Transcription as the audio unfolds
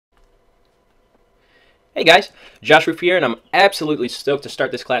Hey guys, Josh Roof here, and I'm absolutely stoked to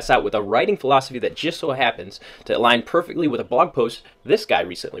start this class out with a writing philosophy that just so happens to align perfectly with a blog post this guy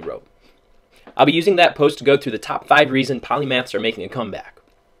recently wrote. I'll be using that post to go through the top 5 reasons polymaths are making a comeback.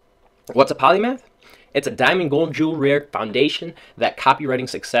 What's a polymath? It's a diamond gold jewel rare foundation that copywriting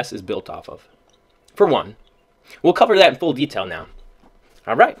success is built off of. For one, we'll cover that in full detail now.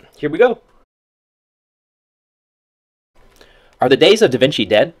 Alright, here we go. Are the days of Da Vinci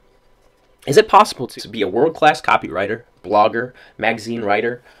dead? Is it possible to be a world-class copywriter, blogger, magazine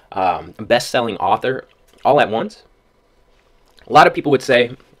writer, best-selling author all at once? A lot of people would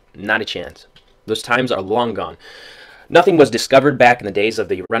say, not a chance. Those times are long gone. Nothing was discovered back in the days of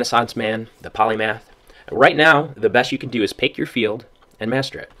the Renaissance man, the polymath. Right now, the best you can do is pick your field and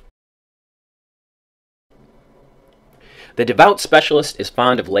master it. The devout specialist is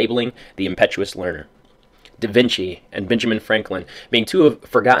fond of labeling the impetuous learner. Da Vinci and Benjamin Franklin being two of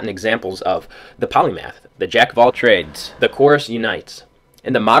forgotten examples of the polymath, the jack of all trades. The chorus unites.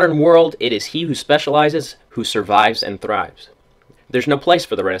 In the modern world, it is he who specializes, who survives and thrives. There's no place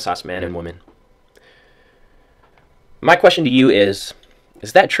for the Renaissance man and woman. My question to you is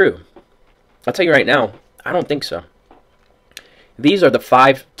that true? I'll tell you right now, I don't think so. These are the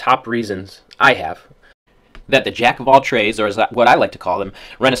 5 top reasons I have that the jack of all trades, or as what I like to call them,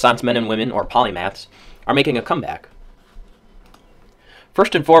 Renaissance men and women or polymaths, are making a comeback.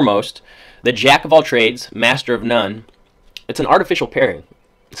 First and foremost, the jack of all trades, master of none, it's an artificial pairing.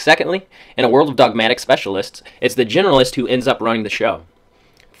 Secondly, in a world of dogmatic specialists, it's the generalist who ends up running the show.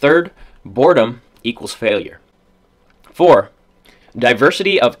 Third, boredom equals failure. 4,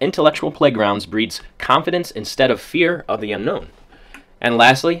 diversity of intellectual playgrounds breeds confidence instead of fear of the unknown. And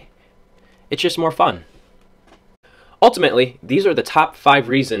lastly, it's just more fun. Ultimately, these are the top 5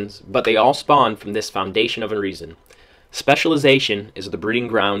 reasons, but they all spawn from this foundation of a reason. Specialization is the breeding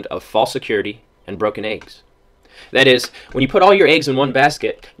ground of false security and broken eggs. That is, when you put all your eggs in one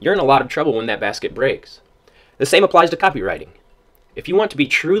basket, you're in a lot of trouble when that basket breaks. The same applies to copywriting. If you want to be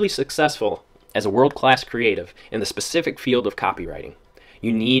truly successful as a world-class creative in the specific field of copywriting,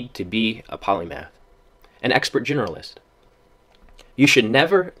 you need to be a polymath, an expert generalist. You should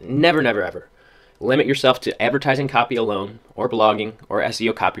never, never, never, ever limit yourself to advertising copy alone, or blogging, or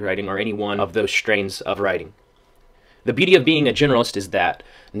SEO copywriting, or any one of those strains of writing. The beauty of being a generalist is that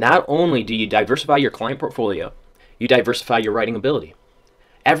not only do you diversify your client portfolio, you diversify your writing ability.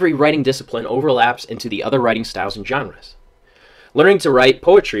 Every writing discipline overlaps into the other writing styles and genres. Learning to write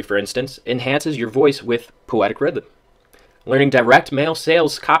poetry, for instance, enhances your voice with poetic rhythm. Learning direct mail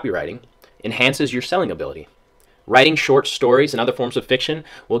sales copywriting enhances your selling ability. Writing short stories and other forms of fiction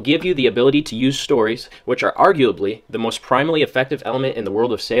will give you the ability to use stories, which are arguably the most primarily effective element in the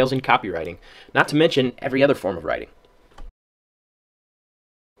world of sales and copywriting, not to mention every other form of writing.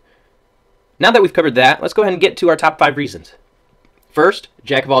 Now that we've covered that, let's go ahead and get to our top 5 reasons. First,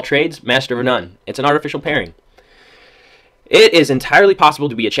 jack of all trades, master of none. It's an artificial pairing. It is entirely possible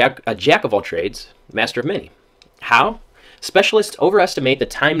to be a jack of all trades, master of many. How? Specialists overestimate the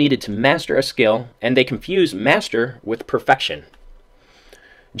time needed to master a skill, and they confuse master with perfection.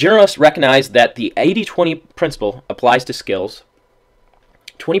 Generalists recognize that the 80-20 principle applies to skills.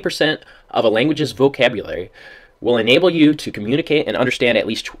 20% of a language's vocabulary will enable you to communicate and understand at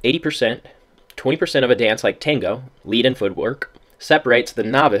least 80%. 20% of a dance like tango, lead and footwork, separates the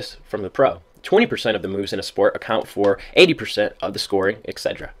novice from the pro. 20% of the moves in a sport account for 80% of the scoring,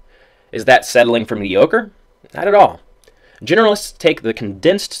 etc. Is that settling for mediocre? Not at all. Generalists take the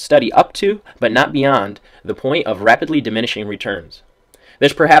condensed study up to, but not beyond, the point of rapidly diminishing returns.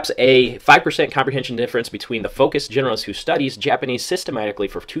 There's perhaps a 5% comprehension difference between the focused generalist who studies Japanese systematically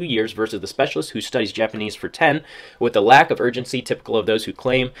for 2 years versus the specialist who studies Japanese for 10, with the lack of urgency typical of those who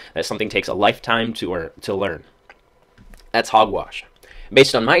claim that something takes a lifetime to learn. That's hogwash.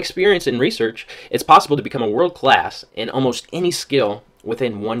 Based on my experience and research, it's possible to become a world class in almost any skill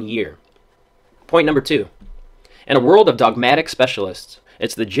within 1 year. Point number 2. In a world of dogmatic specialists,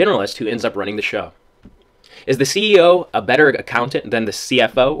 it's the generalist who ends up running the show. Is the CEO a better accountant than the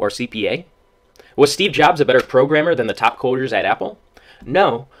CFO or CPA? Was Steve Jobs a better programmer than the top coders at Apple?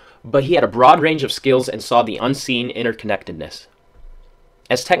 No, but he had a broad range of skills and saw the unseen interconnectedness.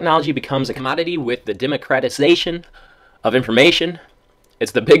 As technology becomes a commodity with the democratization of information,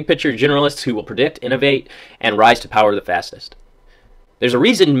 it's the big picture generalists who will predict, innovate, and rise to power the fastest. There's a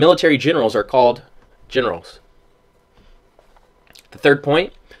reason military generals are called generals. The third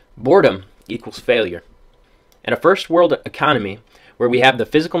point, boredom equals failure. In a first world economy where we have the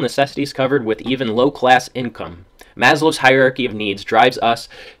physical necessities covered with even low-class income, Maslow's hierarchy of needs drives us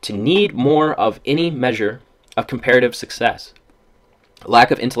to need more of any measure of comparative success.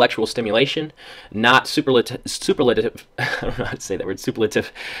 lack of intellectual stimulation, not superlative I don't know how to say that word,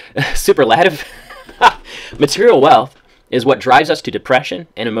 superlative material wealth is what drives us to depression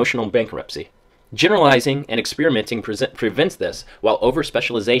and emotional bankruptcy. Generalizing and experimenting prevents this, while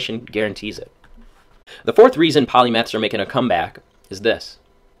over-specialization guarantees it. The fourth reason polymaths are making a comeback is this.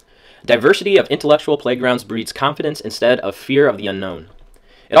 Diversity of intellectual playgrounds breeds confidence instead of fear of the unknown.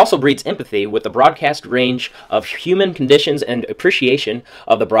 It also breeds empathy with the broadcast range of human conditions and appreciation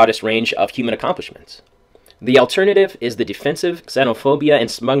of the broadest range of human accomplishments. The alternative is the defensive xenophobia and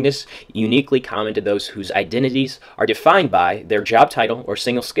smugness uniquely common to those whose identities are defined by their job title or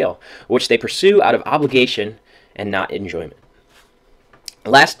single skill, which they pursue out of obligation and not enjoyment.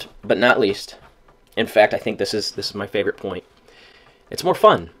 Last but not least, in fact, I think this is my favorite point, it's more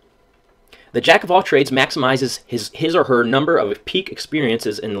fun. The jack of all trades maximizes his or her number of peak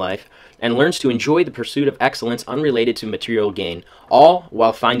experiences in life and learns to enjoy the pursuit of excellence unrelated to material gain, all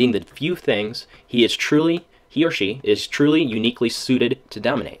while finding the few things he or she is truly uniquely suited to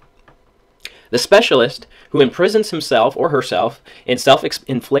dominate. The specialist who imprisons himself or herself in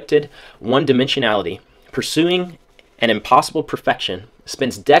self-inflicted one-dimensionality, pursuing an impossible perfection,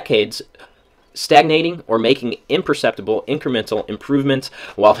 spends decades stagnating or making imperceptible incremental improvements,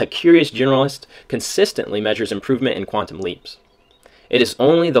 while the curious generalist consistently measures improvement in quantum leaps. It is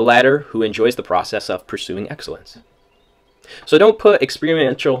only the latter who enjoys the process of pursuing excellence. So don't put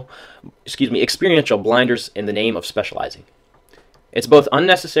experiential blinders in the name of specializing. It's both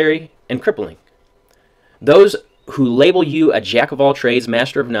unnecessary and crippling. Those who label you a jack of all trades,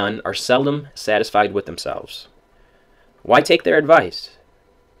 master of none, are seldom satisfied with themselves. Why take their advice?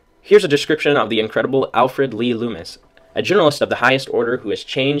 Here's a description of the incredible Alfred Lee Loomis, a journalist of the highest order who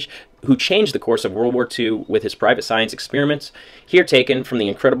changed the course of World War II with his private science experiments, here taken from the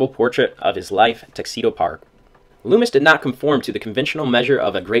incredible portrait of his life at Tuxedo Park. Loomis did not conform to the conventional measure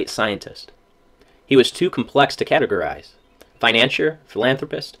of a great scientist. He was too complex to categorize. Financier,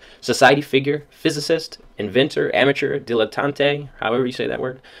 philanthropist, society figure, physicist, inventor, amateur, dilettante, however you say that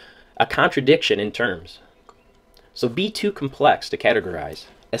word, a contradiction in terms. So be too complex to categorize,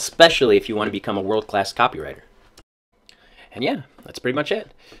 especially if you want to become a world-class copywriter. And yeah, that's pretty much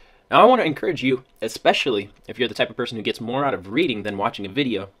it. Now I want to encourage you, especially if you're the type of person who gets more out of reading than watching a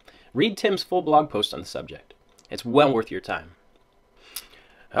video, read Tim's full blog post on the subject. It's well worth your time.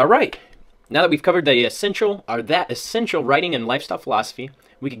 All right, now that we've covered that essential writing and lifestyle philosophy,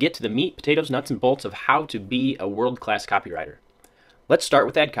 we could get to the meat, potatoes, nuts, and bolts of how to be a world-class copywriter. Let's start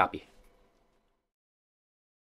with ad copy.